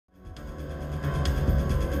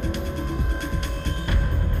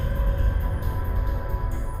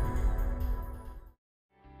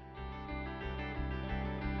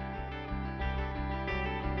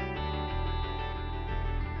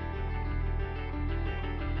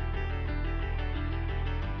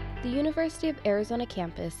The University of Arizona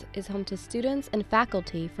campus is home to students and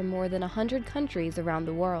faculty from more than 100 countries around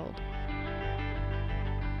the world.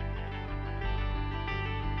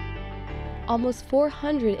 Almost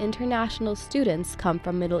 400 international students come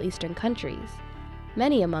from Middle Eastern countries,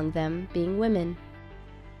 many among them being women.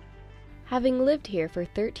 Having lived here for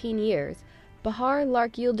 13 years, Bahar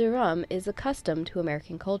Lark Yildirim is accustomed to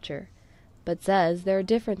American culture, but says there are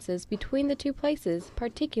differences between the two places,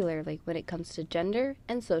 particularly when it comes to gender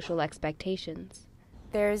and social expectations.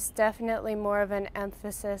 There's definitely more of an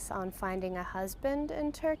emphasis on finding a husband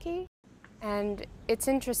in Turkey. And it's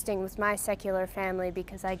interesting with my secular family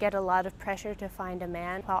because I get a lot of pressure to find a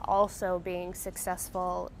man while also being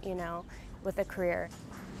successful, with a career.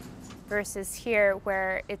 Versus here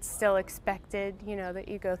where it's still expected, that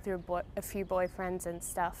you go through a few boyfriends and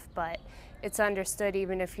stuff, but it's understood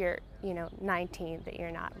even if you're, 19 that you're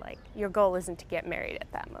not your goal isn't to get married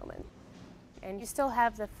at that moment. And you still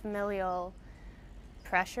have the familial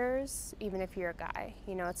pressures, even if you're a guy.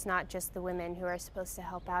 It's not just the women who are supposed to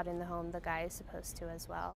help out in the home, the guy is supposed to as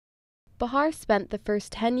well. Bahar spent the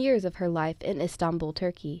first 10 years of her life in Istanbul,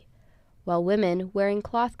 Turkey. While women wearing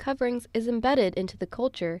cloth coverings is embedded into the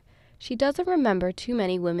culture, she doesn't remember too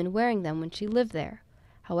many women wearing them when she lived there.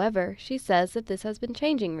 However, she says that this has been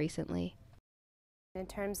changing recently. In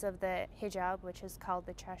terms of the hijab, which is called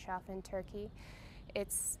the çarşaf in Turkey,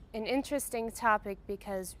 it's an interesting topic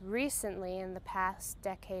because recently, in the past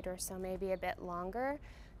decade or so, maybe a bit longer,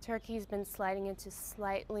 Turkey's been sliding into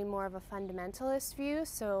slightly more of a fundamentalist view,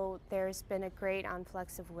 so there's been a great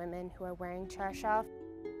influx of women who are wearing çarşaf.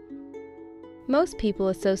 Most people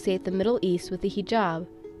associate the Middle East with the hijab,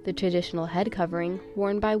 the traditional head covering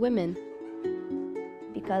worn by women.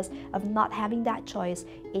 Because of not having that choice,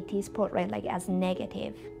 it is portrayed as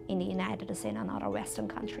negative in the United States and other Western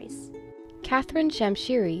countries. Katrin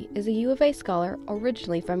Shamshiri is a U of A scholar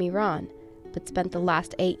originally from Iran, but spent the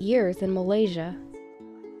last 8 years in Malaysia.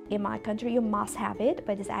 In my country, you must have it,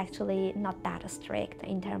 but it's actually not that strict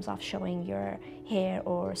in terms of showing your hair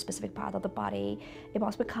or specific part of the body. It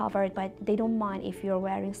must be covered, but they don't mind if you're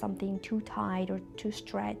wearing something too tight or too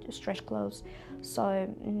stretch clothes.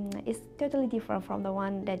 So it's totally different from the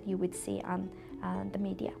one that you would see on the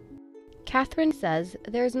media. Katrin says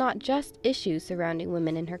there's not just issues surrounding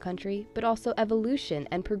women in her country, but also evolution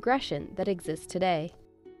and progression that exists today.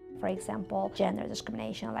 For example, gender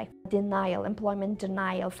discrimination, like employment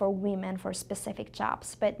denial for women for specific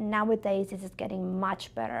jobs. But nowadays, this is getting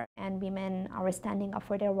much better, and women are standing up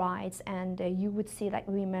for their rights, and you would see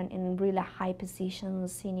women in really high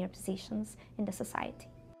positions, senior positions in the society.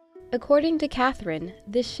 According to Katrin,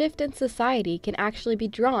 this shift in society can actually be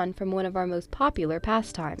drawn from one of our most popular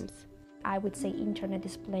pastimes. I would say internet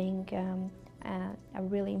is playing a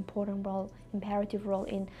really important role, imperative role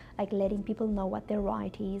in letting people know what their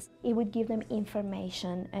right is. It would give them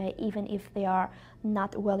information, even if they are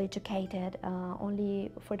not well educated,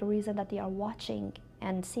 only for the reason that they are watching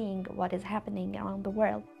and seeing what is happening around the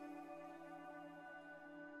world.